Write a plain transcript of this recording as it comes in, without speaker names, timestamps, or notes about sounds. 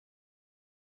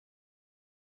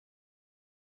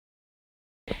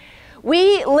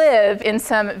We live in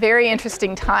some very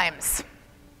interesting times.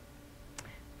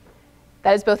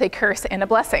 That is both a curse and a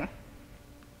blessing.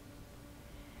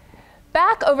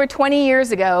 Back over 20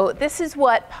 years ago, this is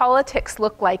what politics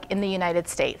looked like in the United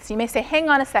States. You may say, hang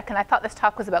on a second, I thought this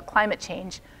talk was about climate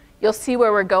change. You'll see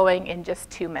where we're going in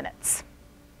just 2 minutes.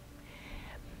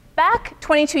 Back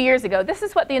 22 years ago, this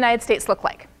is what the United States looked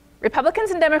like.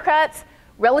 Republicans and Democrats,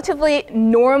 relatively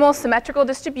normal symmetrical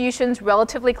distributions,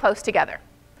 relatively close together.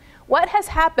 What has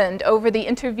happened over the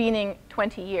intervening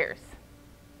 20 years?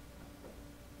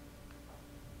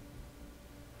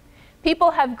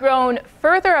 People have grown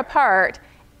further apart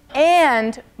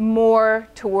and more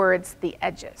towards the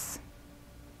edges.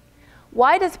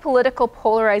 Why does political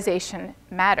polarization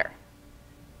matter?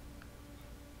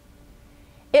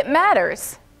 It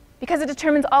matters because it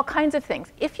determines all kinds of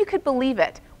things. If you could believe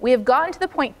it, we have gotten to the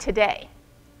point today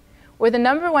where the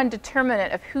 #1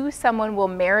 determinant of who someone will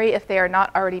marry if they are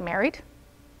not already married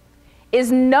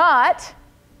is not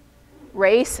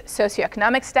race,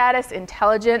 socioeconomic status,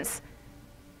 intelligence,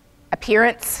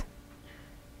 appearance.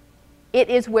 It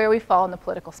is where we fall in the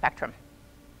political spectrum.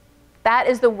 That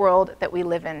is the world that we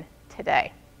live in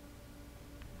today.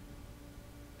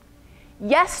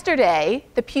 Yesterday,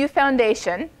 the Pew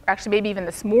Foundation, or actually maybe even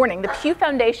this morning, the Pew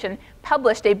Foundation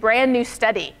published a brand new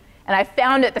study. And I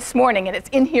found it this morning, and it's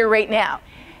in here right now.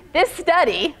 This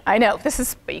study, I know, this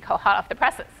is what you call hot off the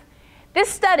presses. This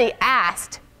study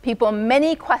asked people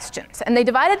many questions, and they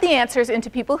divided the answers into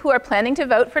people who are planning to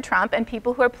vote for Trump and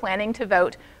people who are planning to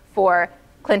vote for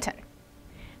Clinton.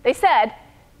 They said,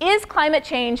 is climate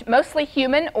change mostly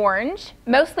human, orange,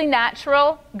 mostly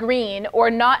natural, green, or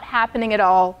not happening at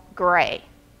all, gray?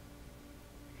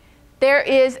 There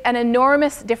is an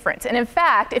enormous difference. And in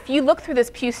fact, if you look through this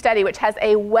Pew study, which has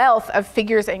a wealth of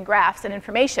figures and graphs and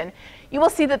information, you will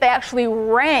see that they actually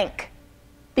rank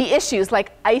the issues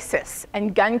like ISIS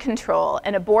and gun control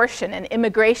and abortion and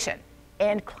immigration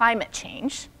and climate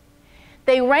change.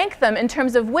 They rank them in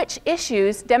terms of which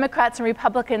issues Democrats and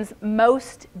Republicans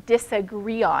most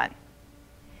disagree on.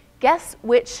 Guess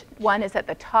which one is at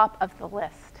the top of the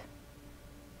list?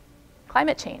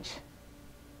 Climate change.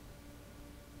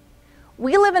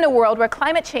 We live in a world where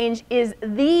climate change is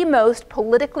the most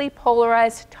politically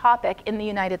polarized topic in the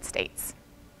United States.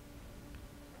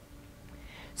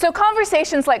 So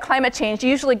conversations like climate change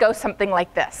usually go something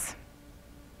like this.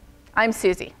 I'm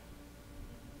Susie.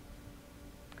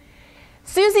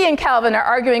 Susie and Calvin are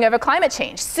arguing over climate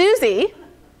change. Susie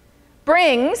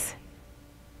brings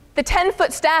the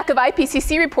 10-foot stack of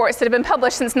IPCC reports that have been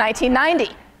published since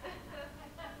 1990.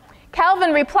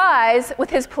 Calvin replies with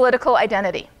his political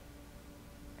identity.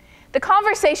 The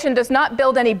conversation does not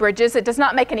build any bridges, it does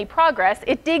not make any progress,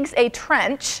 it digs a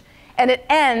trench, and it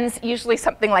ends usually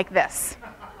something like this.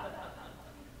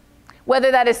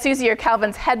 Whether that is Susie or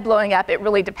Calvin's head blowing up, it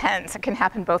really depends. It can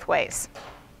happen both ways.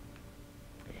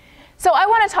 So I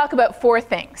want to talk about 4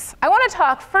 things. I want to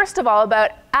talk, first of all,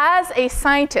 about, as a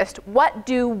scientist, what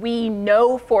do we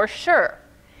know for sure?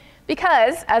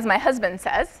 Because, as my husband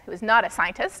says, who is not a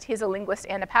scientist, he's a linguist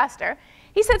and a pastor,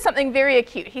 he said something very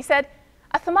acute. He said,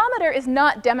 a thermometer is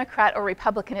not Democrat or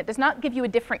Republican. It does not give you a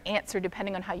different answer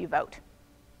depending on how you vote.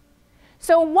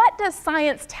 So what does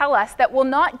science tell us that will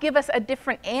not give us a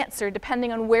different answer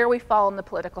depending on where we fall in the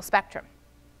political spectrum?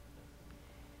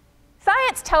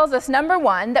 Science tells us,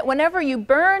 #1, that whenever you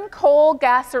burn coal,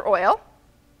 gas, or oil,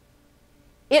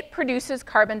 it produces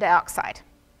carbon dioxide.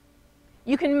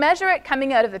 You can measure it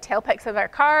coming out of the tailpipes of our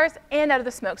cars and out of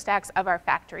the smokestacks of our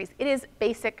factories. It is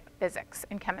basic physics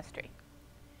and chemistry.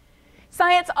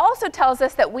 Science also tells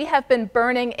us that we have been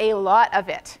burning a lot of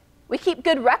it. We keep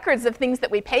good records of things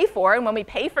that we pay for, and when we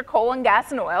pay for coal and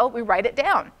gas and oil, we write it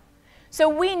down. So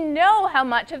we know how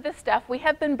much of this stuff we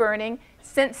have been burning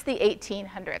since the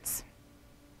 1800s.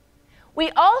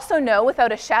 We also know,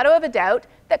 without a shadow of a doubt,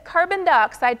 that carbon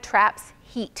dioxide traps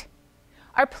heat.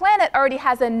 Our planet already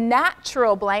has a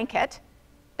natural blanket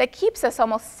that keeps us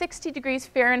almost 60 degrees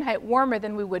Fahrenheit warmer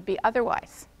than we would be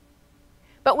otherwise.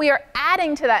 But we are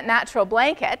adding to that natural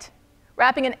blanket,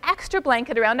 wrapping an extra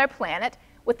blanket around our planet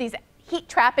with these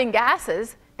heat-trapping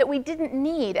gases that we didn't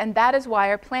need, and that is why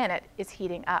our planet is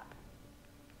heating up.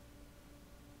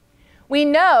 We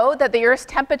know that the Earth's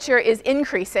temperature is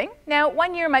increasing. Now,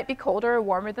 one year might be colder or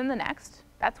warmer than the next.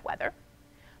 That's weather.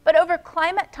 But over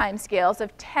climate timescales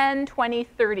of 10, 20,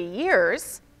 30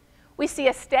 years, we see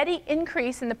a steady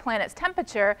increase in the planet's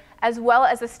temperature as well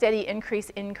as a steady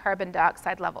increase in carbon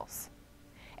dioxide levels.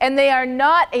 And they are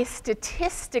not a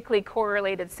statistically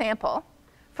correlated sample.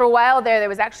 For a while there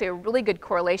was actually a really good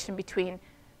correlation between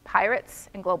pirates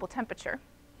and global temperature.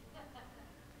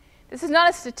 This is not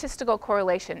a statistical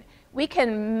correlation. We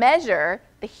can measure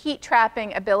the heat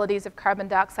trapping abilities of carbon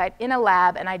dioxide in a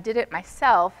lab, and I did it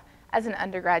myself as an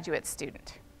undergraduate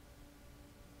student.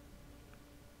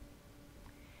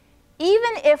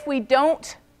 Even if we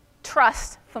don't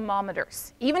trust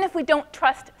thermometers, even if we don't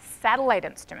trust satellite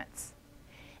instruments,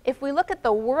 if we look at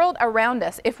the world around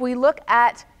us, if we look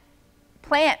at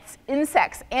plants,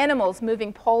 insects, animals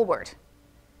moving poleward,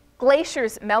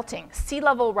 glaciers melting, sea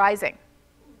level rising,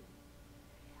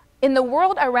 in the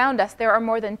world around us, there are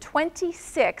more than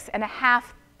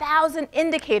 26,500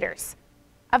 indicators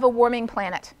of a warming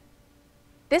planet.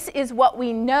 This is what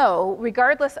we know,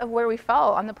 regardless of where we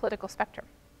fall on the political spectrum.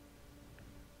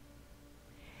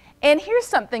 And here's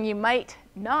something you might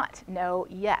not know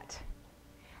yet.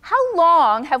 How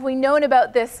long have we known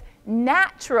about this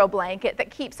natural blanket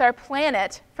that keeps our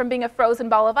planet from being a frozen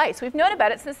ball of ice? We've known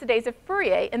about it since the days of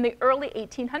Fourier in the early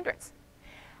 1800s.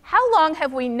 How long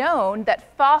have we known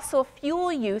that fossil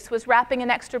fuel use was wrapping an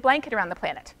extra blanket around the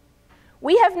planet?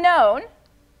 We have known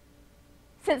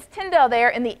since Tyndall there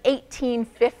in the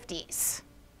 1850s.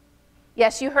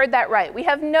 Yes, you heard that right. We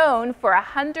have known for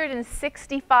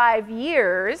 165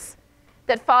 years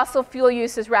that fossil fuel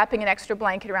use is wrapping an extra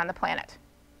blanket around the planet.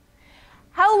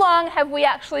 How long have we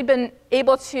actually been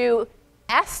able to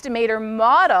estimate or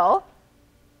model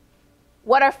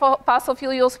what our fossil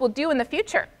fuel use will do in the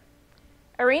future?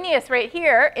 Arrhenius right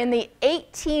here in the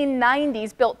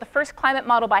 1890s built the first climate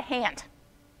model by hand.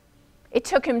 It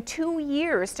took him 2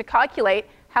 years to calculate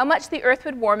how much the Earth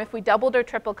would warm if we doubled or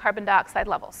tripled carbon dioxide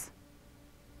levels.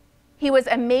 He was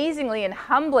amazingly and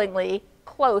humblingly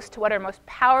close to what our most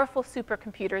powerful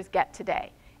supercomputers get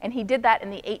today. And he did that in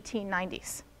the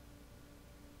 1890s.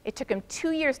 It took him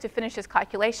 2 years to finish his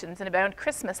calculations, and around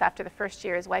Christmas after the first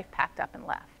year, his wife packed up and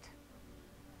left.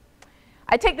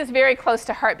 I take this very close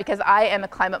to heart because I am a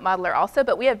climate modeler also,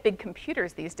 but we have big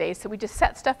computers these days, so we just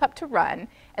set stuff up to run,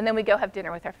 and then we go have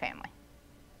dinner with our family.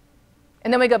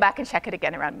 And then we go back and check it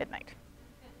again around midnight.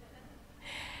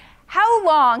 How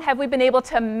long have we been able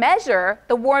to measure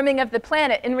the warming of the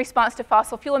planet in response to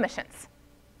fossil fuel emissions?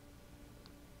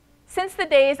 Since the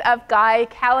days of Guy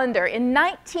Callendar. In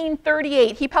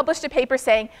 1938, he published a paper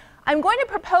saying, I'm going to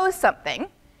propose something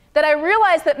that I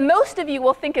realize that most of you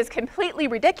will think is completely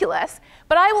ridiculous,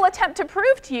 but I will attempt to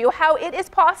prove to you how it is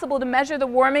possible to measure the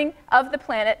warming of the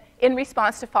planet in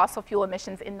response to fossil fuel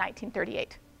emissions in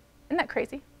 1938. Isn't that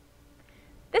crazy?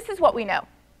 This is what we know.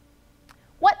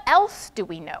 What else do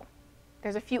we know?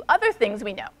 There's a few other things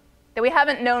we know that we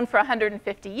haven't known for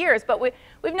 150 years, but we've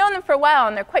known them for a while,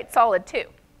 and they're quite solid too.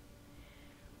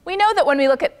 We know that when we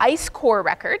look at ice core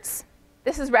records,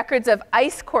 this is records of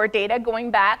ice core data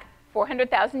going back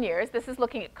 400,000 years. This is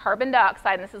looking at carbon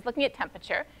dioxide, and this is looking at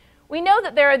temperature. We know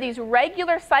that there are these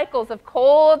regular cycles of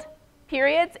cold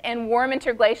periods and warm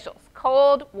interglacials.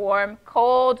 Cold, warm,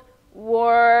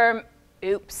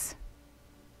 oops.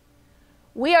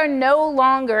 We are no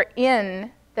longer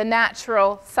in the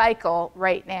natural cycle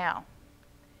right now.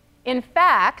 In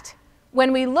fact,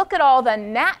 when we look at all the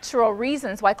natural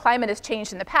reasons why climate has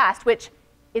changed in the past, which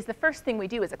is the first thing we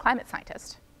do as a climate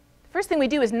scientist, the first thing we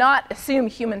do is not assume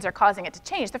humans are causing it to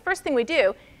change. The first thing we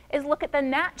do is look at the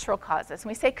natural causes, and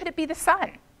we say, could it be the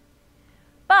sun?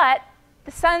 But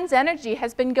the sun's energy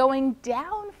has been going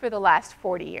down for the last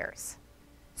 40 years.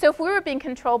 So if we were being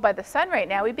controlled by the sun right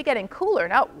now, we'd be getting cooler,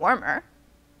 not warmer.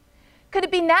 Could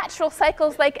it be natural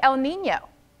cycles like El Nino?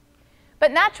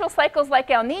 But natural cycles like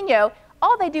El Nino,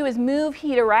 all they do is move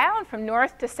heat around from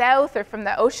north to south or from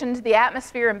the ocean to the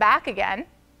atmosphere and back again.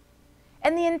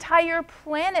 And the entire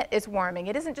planet is warming.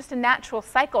 It isn't just a natural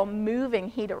cycle moving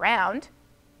heat around.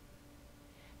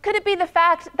 Could it be the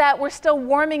fact that we're still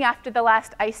warming after the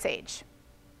last ice age?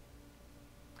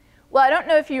 Well, I don't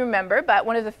know if you remember, but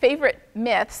one of the favorite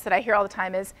myths that I hear all the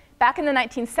time is back in the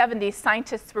 1970s,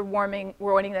 scientists were warning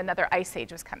that another ice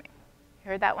age was coming. You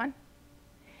heard that one?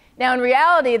 Now, in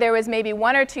reality, there was maybe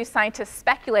one or two scientists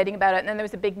speculating about it, and then there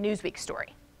was a big Newsweek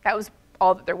story. That was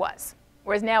all that there was.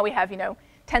 Whereas now we have,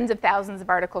 tens of thousands of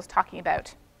articles talking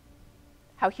about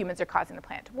how humans are causing the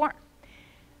planet to warm.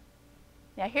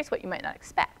 Now, here's what you might not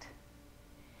expect.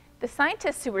 The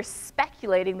scientists who were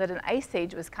speculating that an ice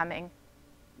age was coming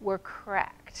were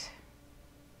correct.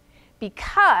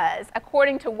 Because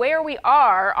according to where we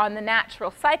are on the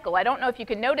natural cycle, I don't know if you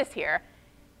can notice here,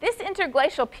 this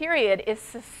interglacial period is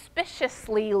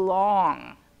suspiciously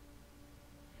long.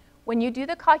 When you do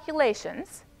the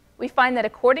calculations, we find that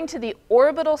according to the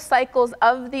orbital cycles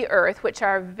of the Earth, which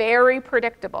are very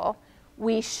predictable,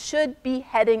 we should be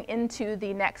heading into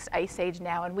the next ice age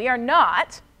now, and we are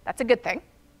not. That's a good thing.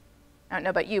 I don't know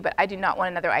about you, but I do not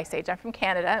want another ice age. I'm from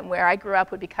Canada, and where I grew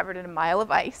up would be covered in a mile of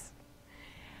ice.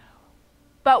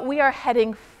 But we are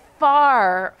heading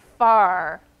far,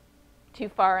 far too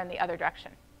far in the other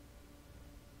direction.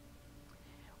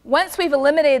 Once we've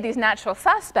eliminated these natural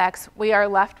suspects, we are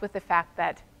left with the fact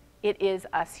that it is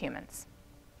us humans.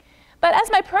 But as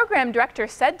my program director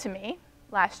said to me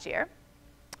last year,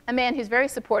 a man who's very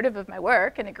supportive of my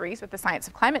work and agrees with the science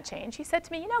of climate change, he said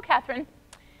to me, you know, Katharine,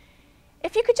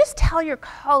 if you could just tell your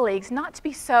colleagues not to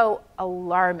be so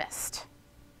alarmist,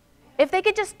 if they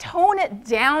could just tone it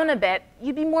down a bit,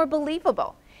 you'd be more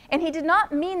believable. And he did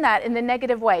not mean that in the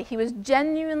negative way. He was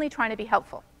genuinely trying to be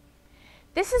helpful.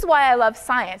 This is why I love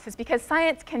science, is because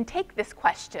science can take this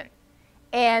question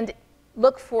and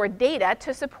look for data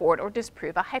to support or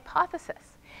disprove a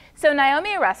hypothesis. So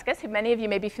Naomi Oreskes, who many of you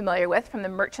may be familiar with from The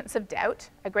Merchants of Doubt,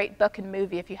 a great book and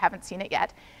movie if you haven't seen it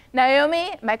yet,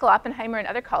 Naomi, Michael Oppenheimer, and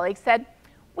other colleagues said,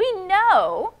 we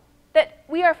know that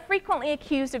we are frequently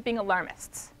accused of being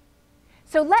alarmists.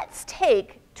 So let's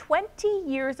take 20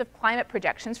 years of climate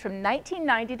projections from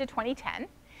 1990 to 2010,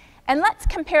 and let's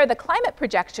compare the climate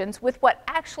projections with what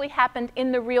actually happened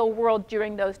in the real world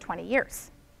during those 20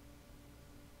 years.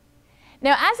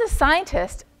 Now, as a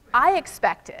scientist, I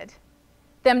expected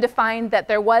them to find that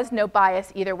there was no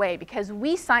bias either way, because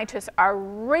we scientists are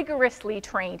rigorously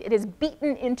trained. It is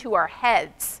beaten into our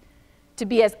heads to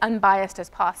be as unbiased as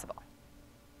possible.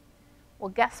 Well,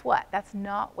 guess what? That's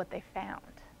not what they found.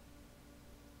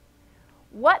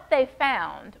 What they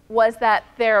found was that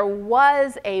there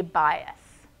was a bias,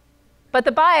 but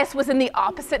the bias was in the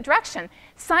opposite direction.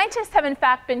 Scientists have, in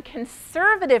fact, been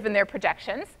conservative in their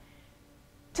projections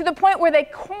to the point where they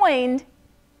coined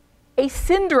a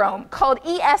syndrome called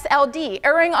ESLD,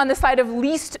 erring on the side of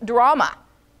least drama.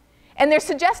 And they're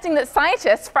suggesting that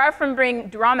scientists, far from being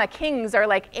drama kings, are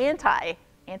like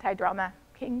anti-drama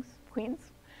kings, queens.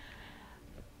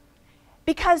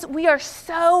 Because we are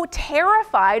so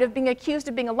terrified of being accused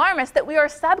of being alarmist that we are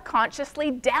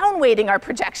subconsciously downweighting our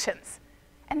projections.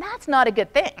 And that's not a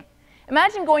good thing.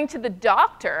 Imagine going to the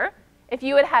doctor if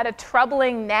you had had a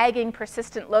troubling, nagging,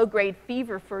 persistent low-grade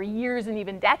fever for years and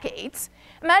even decades.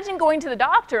 Imagine going to the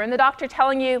doctor and the doctor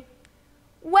telling you,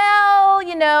 well,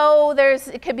 you know,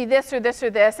 it could be this or this or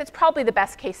this. It's probably the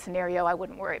best case scenario. I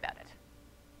wouldn't worry about it.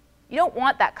 You don't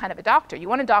want that kind of a doctor. You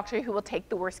want a doctor who will take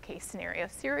the worst case scenario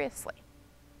seriously.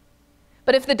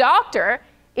 But if the doctor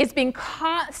is being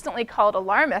constantly called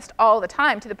alarmist all the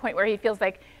time to the point where he feels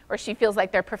like, or she feels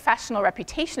like their professional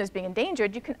reputation is being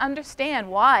endangered, you can understand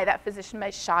why that physician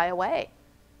might shy away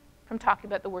from talking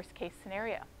about the worst case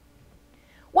scenario.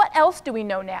 What else do we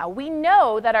know now? We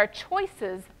know that our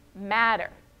choices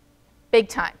matter big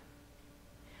time.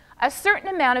 A certain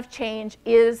amount of change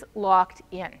is locked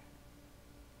in.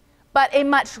 But a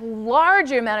much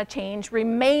larger amount of change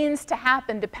remains to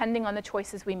happen depending on the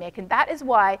choices we make. And that is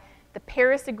why the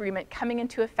Paris Agreement coming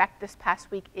into effect this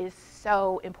past week is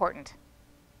so important.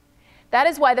 That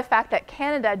is why the fact that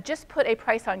Canada just put a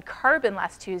price on carbon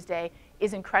last Tuesday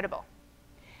is incredible.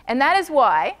 And that is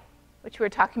why, which we were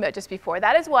talking about just before,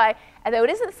 that is why, although it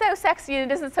isn't so sexy and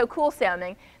it isn't so cool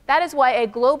sounding, that is why a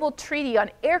global treaty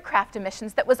on aircraft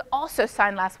emissions that was also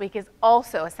signed last week is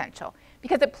also essential,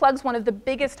 because it plugs one of the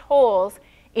biggest holes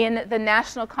in the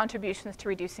national contributions to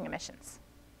reducing emissions.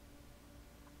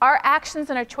 Our actions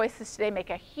and our choices today make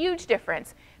a huge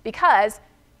difference because,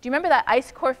 do you remember that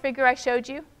ice core figure I showed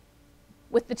you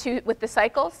with the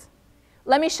cycles?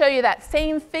 Let me show you that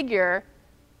same figure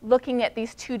looking at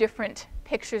these two different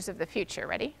pictures of the future.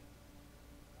 Ready?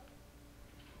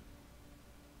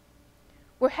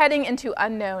 We're heading into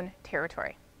unknown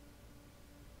territory.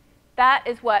 That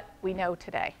is what we know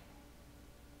today.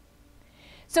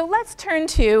 So let's turn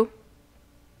to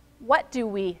what do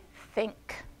we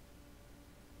think?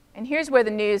 And here's where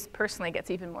the news personally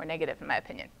gets even more negative, in my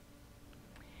opinion.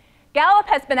 Gallup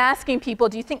has been asking people,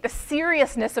 do you think the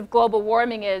seriousness of global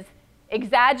warming is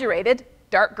exaggerated,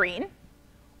 dark green,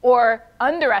 or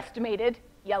underestimated,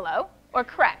 yellow, or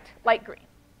correct, light green?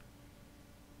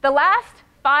 The last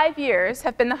 5 years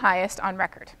have been the highest on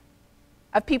record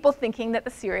of people thinking that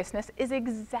the seriousness is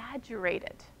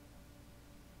exaggerated.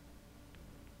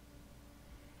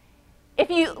 If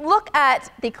you look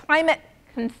at the climate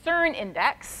concern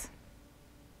index,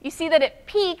 you see that it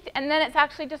peaked and then it's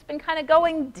actually just been kind of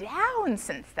going down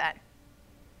since then.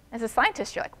 As a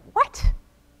scientist, you're like, what?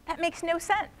 That makes no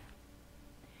sense.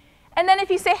 And then if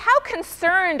you say, how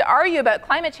concerned are you about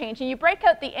climate change? And you break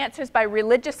out the answers by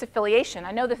religious affiliation.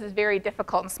 I know this is very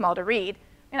difficult and small to read.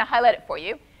 I'm going to highlight it for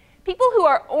you. People who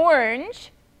are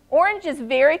orange, orange is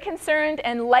very concerned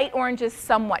and light orange is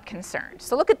somewhat concerned.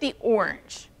 So look at the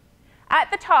orange. At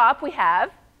the top, we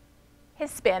have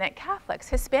Hispanic Catholics.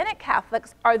 Hispanic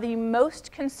Catholics are the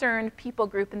most concerned people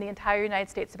group in the entire United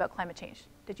States about climate change.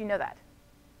 Did you know that?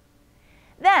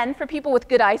 Then, for people with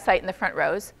good eyesight in the front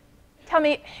rows, tell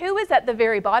me, who is at the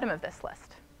very bottom of this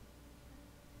list?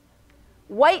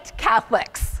 White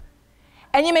Catholics.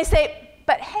 And you may say,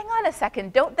 but hang on a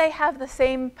second, don't they have the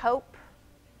same Pope?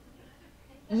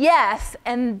 Yes,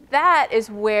 and that is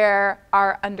where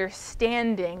our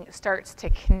understanding starts to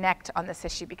connect on this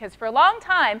issue, because for a long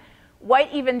time,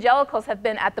 white evangelicals have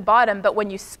been at the bottom, but when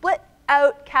you split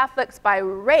out Catholics by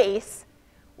race,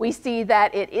 we see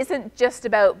that it isn't just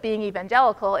about being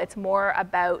evangelical, it's more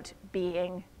about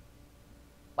being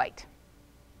white.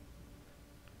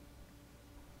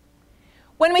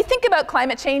 When we think about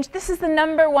climate change, this is the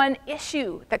 #1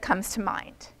 issue that comes to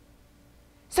mind.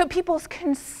 So people's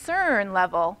concern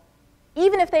level,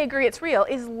 even if they agree it's real,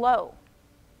 is low.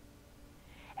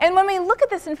 And when we look at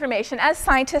this information as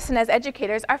scientists and as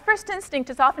educators, our first instinct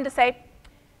is often to say,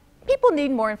 people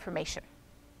need more information.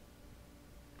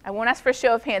 I won't ask for a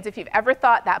show of hands if you've ever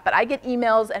thought that, but I get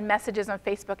emails and messages on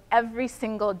Facebook every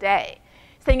single day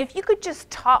saying, if you could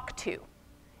just talk to,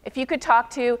 if you could talk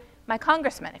to my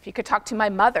congressman, if you could talk to my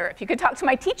mother, if you could talk to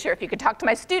my teacher, if you could talk to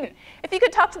my student, if you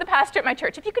could talk to the pastor at my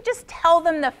church, if you could just tell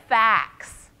them the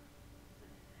facts.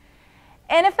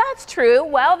 And if that's true,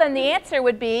 well, then the answer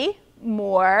would be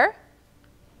more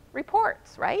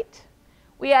reports, right?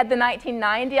 We had the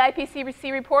 1990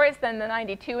 IPCC reports, then the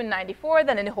 92 and 94,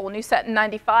 then a whole new set in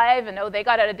 95, and oh, they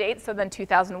got out of date, so then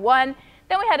 2001.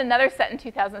 Then we had another set in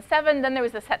 2007, then there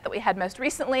was a set that we had most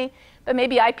recently, but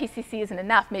maybe IPCC isn't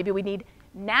enough. Maybe we need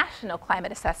national climate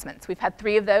assessments. We've had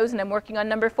 3 of those, and I'm working on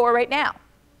 #4 right now.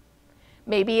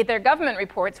 Maybe they're government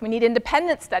reports. We need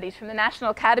independent studies from the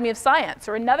National Academy of Science,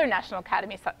 or another National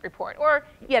Academy report, or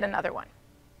yet another one.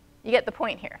 You get the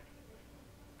point here.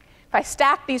 If I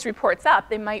stack these reports up,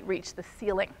 they might reach the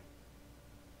ceiling.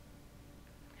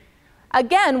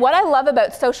 Again, what I love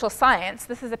about social science,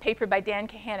 this is a paper by Dan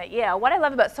Kahan at Yale, what I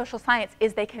love about social science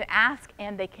is they can ask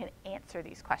and they can answer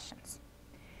these questions.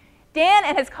 Dan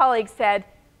and his colleagues said,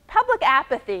 public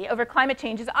apathy over climate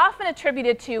change is often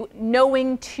attributed to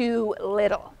knowing too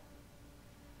little.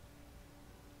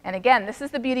 And again, this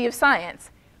is the beauty of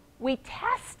science. We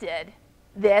tested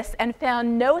this and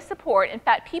found no support. In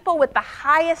fact, people with the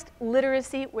highest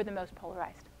literacy were the most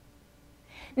polarized.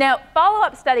 Now,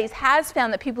 follow-up studies has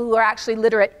found that people who are actually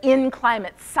literate in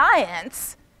climate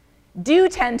science do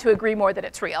tend to agree more that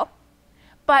it's real.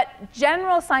 But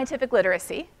general scientific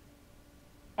literacy,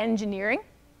 engineering,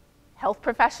 health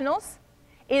professionals,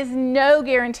 is no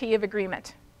guarantee of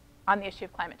agreement on the issue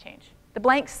of climate change. The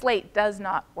blank slate does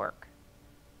not work.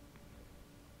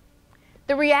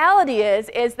 The reality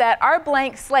is that our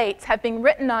blank slates have been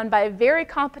written on by very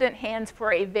competent hands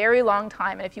for a very long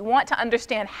time. And if you want to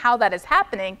understand how that is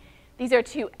happening, these are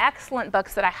 2 excellent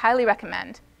books that I highly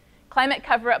recommend. Climate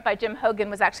Cover-Up by Jim Hogan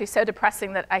was actually so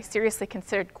depressing that I seriously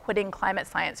considered quitting climate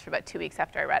science for about 2 weeks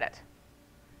after I read it.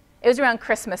 It was around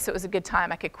Christmas, so it was a good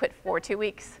time. I could quit for 2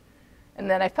 weeks. And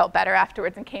then I felt better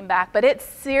afterwards and came back. But it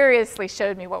seriously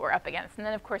showed me what we're up against. And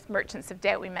then, of course, Merchants of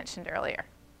Doubt we mentioned earlier.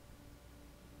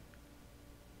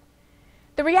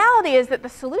 The reality is that the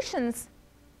solutions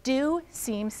do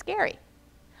seem scary.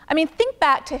 I mean, think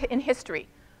back to in history.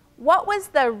 What was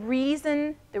the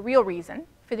reason, the real reason,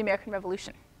 for the American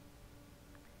Revolution?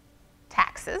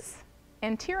 Taxes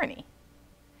and tyranny.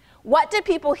 What do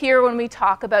people hear when we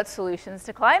talk about solutions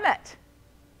to climate?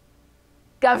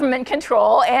 Government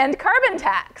control and carbon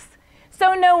tax.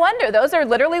 So no wonder, those are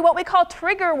literally what we call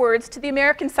trigger words to the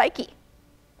American psyche.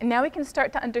 And now we can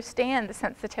start to understand the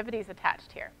sensitivities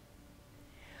attached here.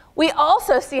 We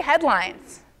also see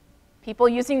headlines. People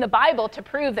using the Bible to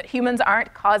prove that humans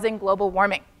aren't causing global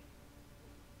warming.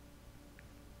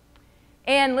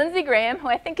 And Lindsey Graham, who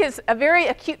I think is a very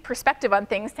acute perspective on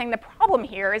things, saying the problem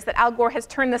here is that Al Gore has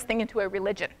turned this thing into a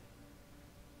religion.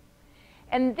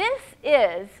 And this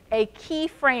is a key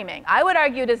framing. I would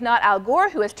argue it is not Al Gore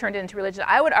who has turned it into religion.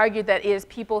 I would argue that it is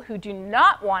people who do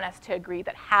not want us to agree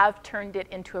that have turned it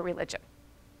into a religion.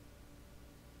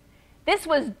 This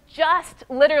was just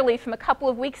literally from a couple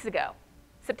of weeks ago,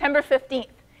 September 15th.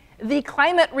 The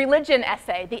climate religion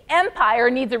essay, the empire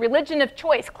needs a religion of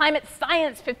choice. Climate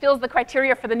science fulfills the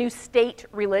criteria for the new state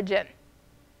religion.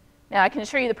 Now, I can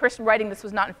assure you the person writing this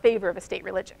was not in favor of a state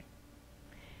religion.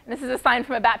 And this is a sign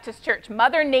from a Baptist church.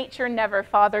 Mother Nature never,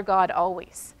 Father God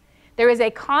always. There is a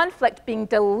conflict being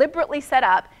deliberately set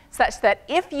up such that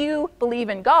if you believe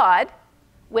in God,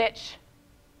 which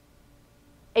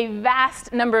a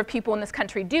vast number of people in this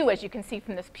country do, as you can see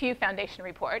from this Pew Foundation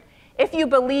report, if you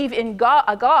believe in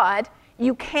a God,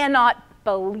 you cannot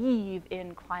believe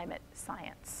in climate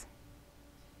science.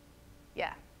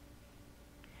 Yeah.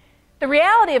 The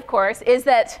reality, of course, is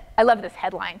that, I love this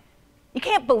headline, you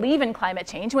can't believe in climate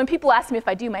change. When people ask me if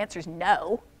I do, my answer is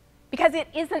no, because it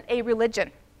isn't a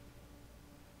religion.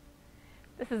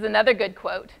 This is another good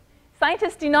quote.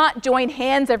 Scientists do not join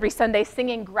hands every Sunday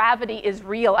singing, "Gravity is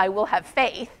real, I will have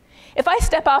faith." If I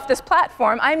step off this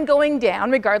platform, I'm going down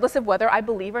regardless of whether I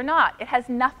believe or not. It has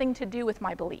nothing to do with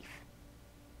my belief.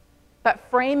 But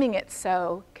framing it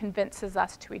so convinces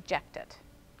us to reject it.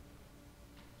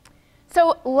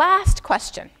 So, last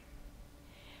question.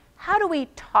 How do we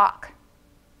talk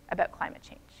about climate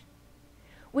change?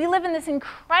 We live in this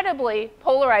incredibly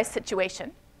polarized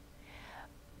situation,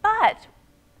 but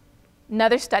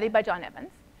another study by John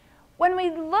Evans, when we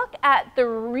look at the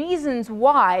reasons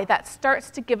why, that starts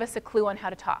to give us a clue on how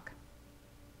to talk.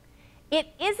 It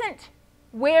isn't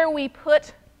where we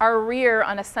put our rear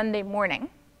on a Sunday morning.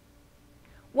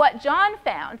 What John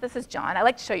found, this is John, I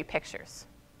like to show you pictures.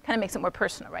 Kind of makes it more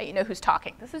personal, right? You know who's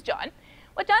talking. This is John.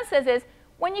 What John says is,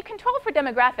 when you control for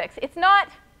demographics, it's not,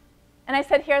 and I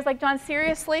said here, I was like, John,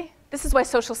 seriously? This is why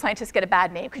social scientists get a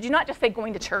bad name. Could you not just say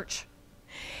going to church?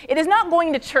 It is not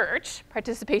going to church,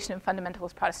 participation in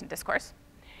fundamentalist Protestant discourse.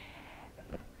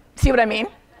 See what I mean?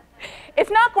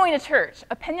 It's not going to church.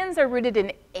 Opinions are rooted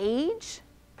in age,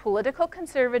 political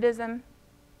conservatism,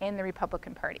 and the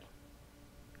Republican Party.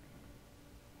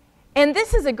 And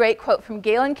this is a great quote from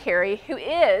Galen Carey, who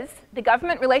is the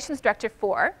government relations director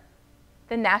for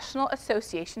the National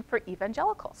Association for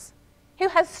Evangelicals, who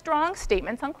has strong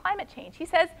statements on climate change. He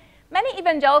says, many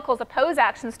evangelicals oppose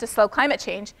actions to slow climate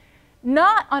change,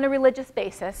 not on a religious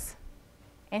basis,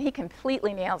 and he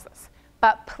completely nails this,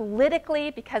 but politically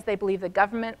because they believe the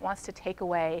government wants to take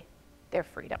away their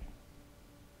freedom.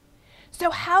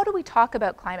 So how do we talk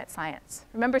about climate science?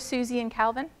 Remember Susie and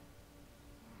Calvin?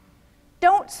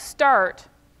 Don't start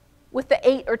with the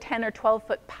 8 or 10 or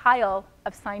 12-foot pile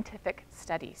of scientific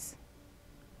studies.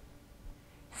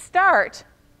 Start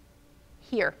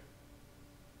here.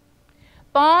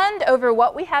 Bond over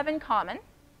what we have in common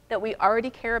that we already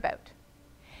care about.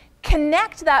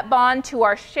 Connect that bond to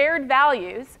our shared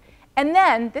values, and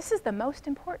then, this is the most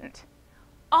important,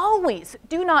 always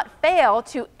do not fail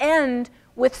to end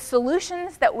with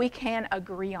solutions that we can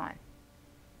agree on.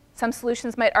 Some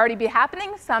solutions might already be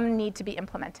happening, some need to be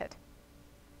implemented.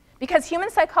 Because human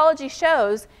psychology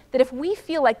shows that if we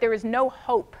feel like there is no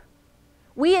hope,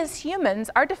 we as humans,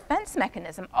 our defense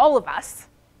mechanism, all of us,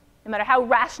 no matter how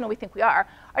rational we think we are,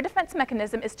 our defense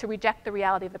mechanism is to reject the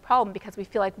reality of the problem because we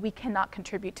feel like we cannot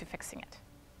contribute to fixing it.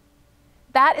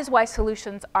 That is why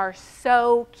solutions are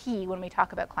so key when we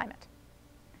talk about climate.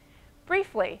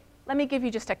 Briefly, let me give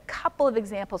you just a couple of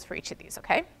examples for each of these,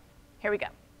 okay? Here we go.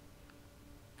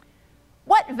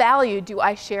 What value do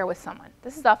I share with someone?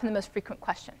 This is often the most frequent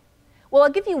question. Well, I'll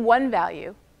give you one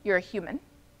value. You're a human.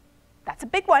 That's a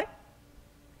big one.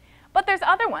 But there's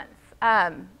other ones.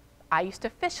 I used to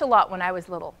fish a lot when I was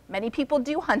little. Many people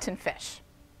do hunt and fish.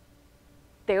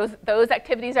 Those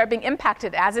activities are being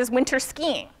impacted, as is winter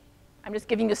skiing. I'm just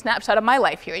giving you a snapshot of my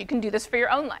life here. You can do this for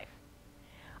your own life.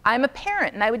 I'm a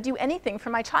parent, and I would do anything for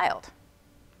my child.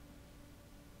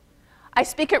 I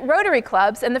speak at Rotary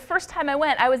clubs, and the first time I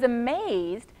went, I was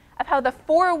amazed of how the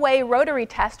 4-way Rotary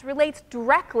test relates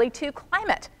directly to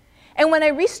climate. And when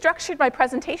I restructured my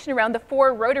presentation around the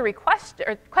 4 Rotary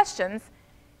questions,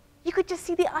 you could just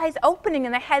see the eyes opening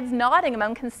and the heads nodding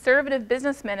among conservative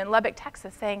businessmen in Lubbock,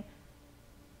 Texas, saying,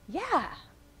 yeah,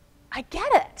 I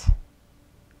get it.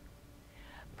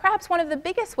 Perhaps one of the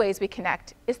biggest ways we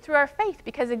connect is through our faith,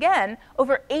 because again,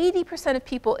 over 80% of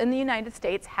people in the United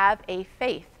States have a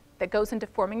faith that goes into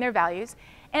forming their values,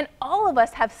 and all of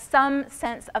us have some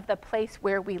sense of the place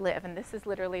where we live, and this is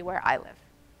literally where I live.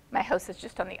 My house is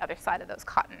just on the other side of those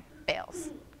cotton bales.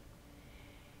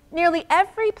 Nearly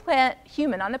every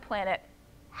human on the planet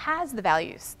has the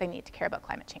values they need to care about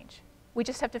climate change. We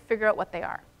just have to figure out what they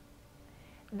are.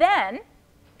 Then,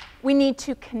 we need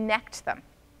to connect them.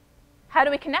 How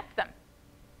do we connect them?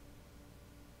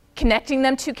 Connecting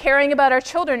them to caring about our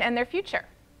children and their future.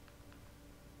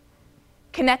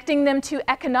 Connecting them to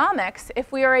economics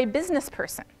if we are a business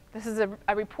person. This is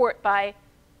a report by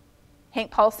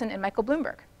Hank Paulson and Michael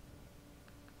Bloomberg.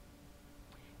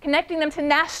 Connecting them to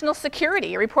national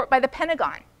security, a report by the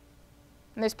Pentagon.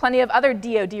 And there's plenty of other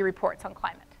DoD reports on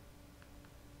climate.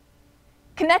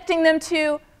 Connecting them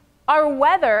to our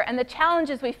weather and the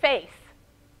challenges we face.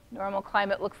 Normal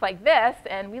climate looks like this,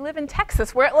 and we live in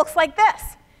Texas where it looks like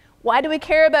this. Why do we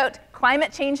care about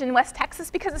climate change in West Texas?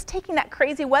 Because it's taking that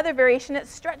crazy weather variation, it's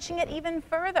stretching it even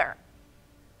further.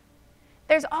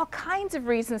 There's all kinds of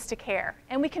reasons to care,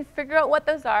 and we can figure out what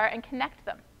those are and connect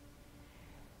them.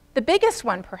 The biggest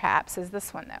one, perhaps, is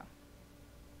this one, though.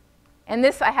 And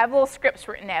this, I have little scripts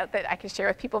written out that I can share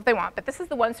with people if they want, but this is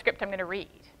the one script I'm going to read.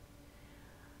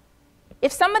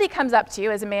 If somebody comes up to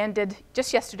you, as a man did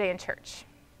just yesterday in church,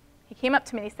 he came up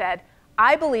to me and he said,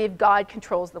 "I believe God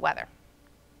controls the weather."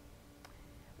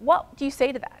 What do you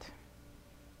say to that?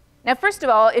 Now, first of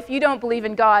all, if you don't believe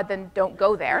in God, then don't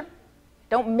go there.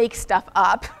 Don't make stuff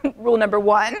up, rule number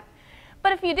one.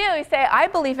 But if you do, you say, "I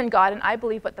believe in God and I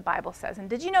believe what the Bible says." And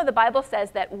did you know the Bible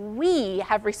says that we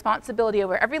have responsibility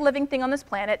over every living thing on this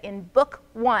planet in book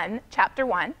 1, chapter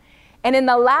 1. And in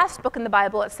the last book in the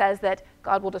Bible, it says that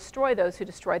God will destroy those who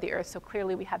destroy the earth. So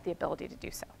clearly we have the ability to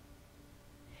do so.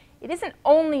 It isn't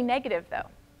only negative, though.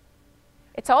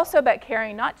 It's also about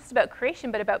caring not just about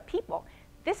creation, but about people.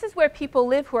 This is where people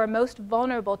live who are most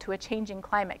vulnerable to a changing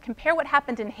climate. Compare what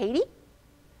happened in Haiti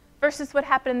versus what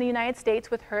happened in the United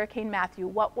States with Hurricane Matthew.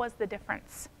 What was the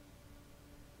difference?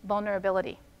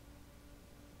 Vulnerability.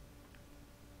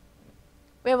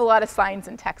 We have a lot of signs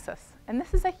in Texas, and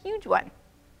this is a huge one.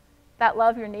 That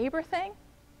love your neighbor thing.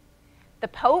 The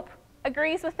Pope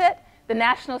agrees with it. The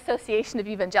National Association of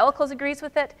Evangelicals agrees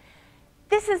with it.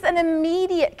 This is an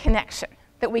immediate connection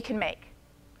that we can make.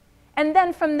 And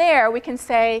then from there, we can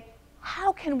say,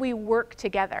 how can we work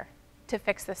together to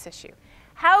fix this issue?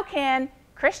 How can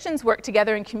Christians work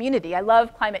together in community? I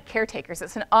love Climate Caretakers.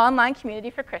 It's an online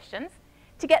community for Christians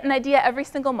to get an idea every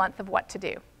single month of what to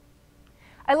do.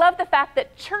 I love the fact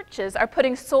that churches are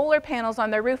putting solar panels on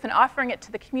their roof and offering it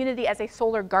to the community as a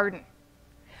solar garden.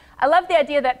 I love the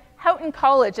idea that Houghton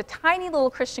College, a tiny little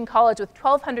Christian college with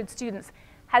 1,200 students,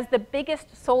 has the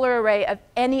biggest solar array of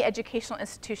any educational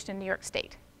institution in New York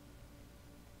State.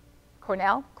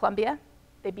 Cornell, Columbia,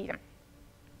 they beat them.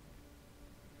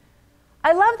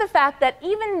 I love the fact that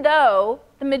even though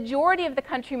the majority of the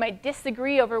country might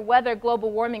disagree over whether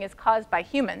global warming is caused by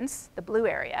humans, the blue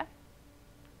area,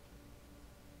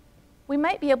 we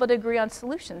might be able to agree on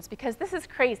solutions, because this is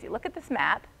crazy. Look at this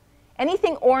map.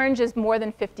 Anything orange is more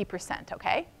than 50%,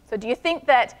 okay? So do you think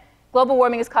that global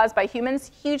warming is caused by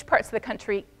humans? Huge parts of the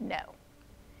country, no.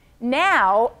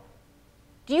 Now,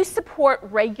 do you support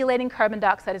regulating carbon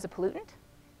dioxide as a pollutant?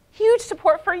 Huge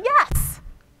support for yes.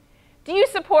 Do you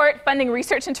support funding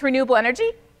research into renewable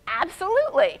energy?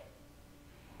 Absolutely.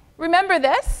 Remember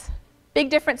this?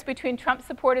 Big difference between Trump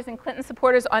supporters and Clinton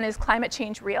supporters on is climate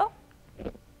change real?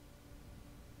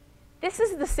 This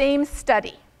is the same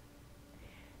study.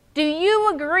 Do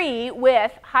you agree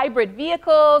with hybrid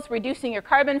vehicles, reducing your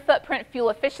carbon footprint, fuel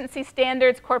efficiency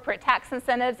standards, corporate tax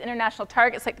incentives, international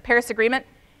targets like the Paris Agreement?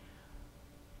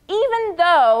 Even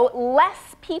though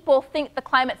less people think the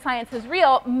climate science is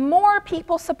real, more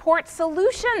people support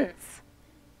solutions.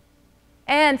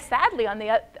 And sadly, on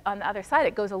the other side,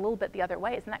 it goes a little bit the other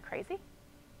way. Isn't that crazy?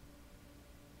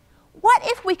 What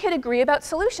if we could agree about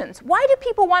solutions? Why do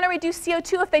people want to reduce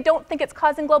CO2 if they don't think it's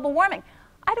causing global warming?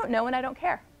 I don't know, and I don't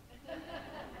care.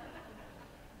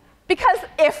 Because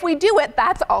if we do it,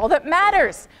 that's all that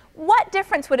matters. What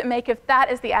difference would it make if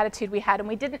that is the attitude we had and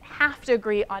we didn't have to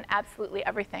agree on absolutely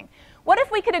everything? What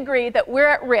if we could agree that we're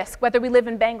at risk, whether we live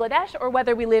in Bangladesh or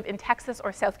whether we live in Texas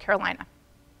or South Carolina?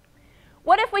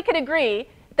 What if we could agree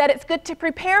that it's good to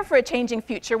prepare for a changing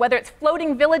future, whether it's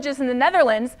floating villages in the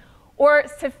Netherlands or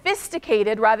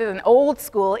sophisticated, rather than old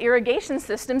school, irrigation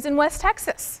systems in West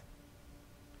Texas?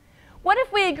 What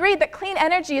if we agreed that clean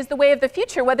energy is the way of the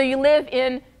future, whether you live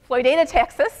in Floydada,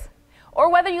 Texas, or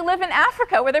whether you live in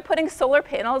Africa where they're putting solar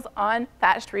panels on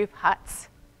thatched roof huts?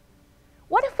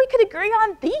 What if we could agree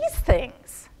on these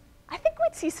things? I think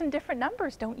we'd see some different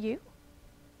numbers, don't you?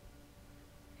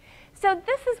 So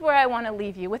this is where I want to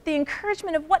leave you, with the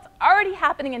encouragement of what's already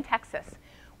happening in Texas,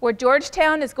 where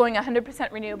Georgetown is going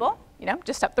 100% renewable,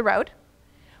 just up the road,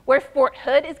 where Fort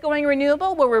Hood is going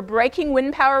renewable, where we're breaking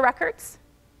wind power records,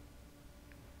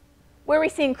 where we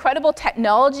see incredible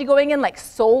technology going in, like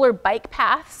solar bike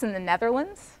paths in the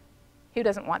Netherlands. Who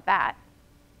doesn't want that?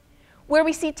 Where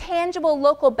we see tangible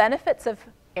local benefits of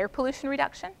air pollution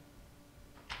reduction.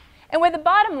 And where the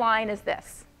bottom line is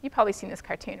this. You've probably seen this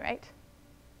cartoon, right?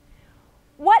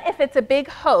 What if it's a big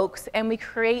hoax and we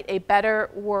create a better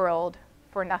world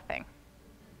for nothing?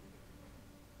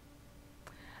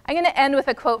 I'm going to end with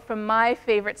a quote from my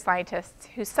favorite scientist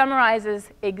who summarizes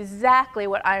exactly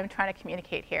what I'm trying to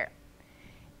communicate here.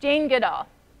 Jane Goodall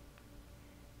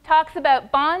talks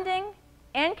about bonding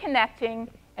and connecting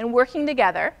and working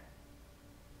together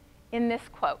in this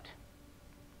quote.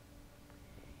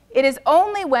 "It is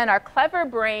only when our clever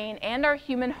brain and our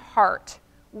human heart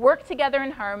work together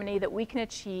in harmony that we can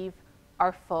achieve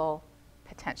our full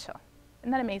potential."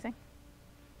 Isn't that amazing?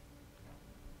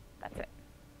 That's it.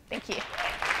 Thank you.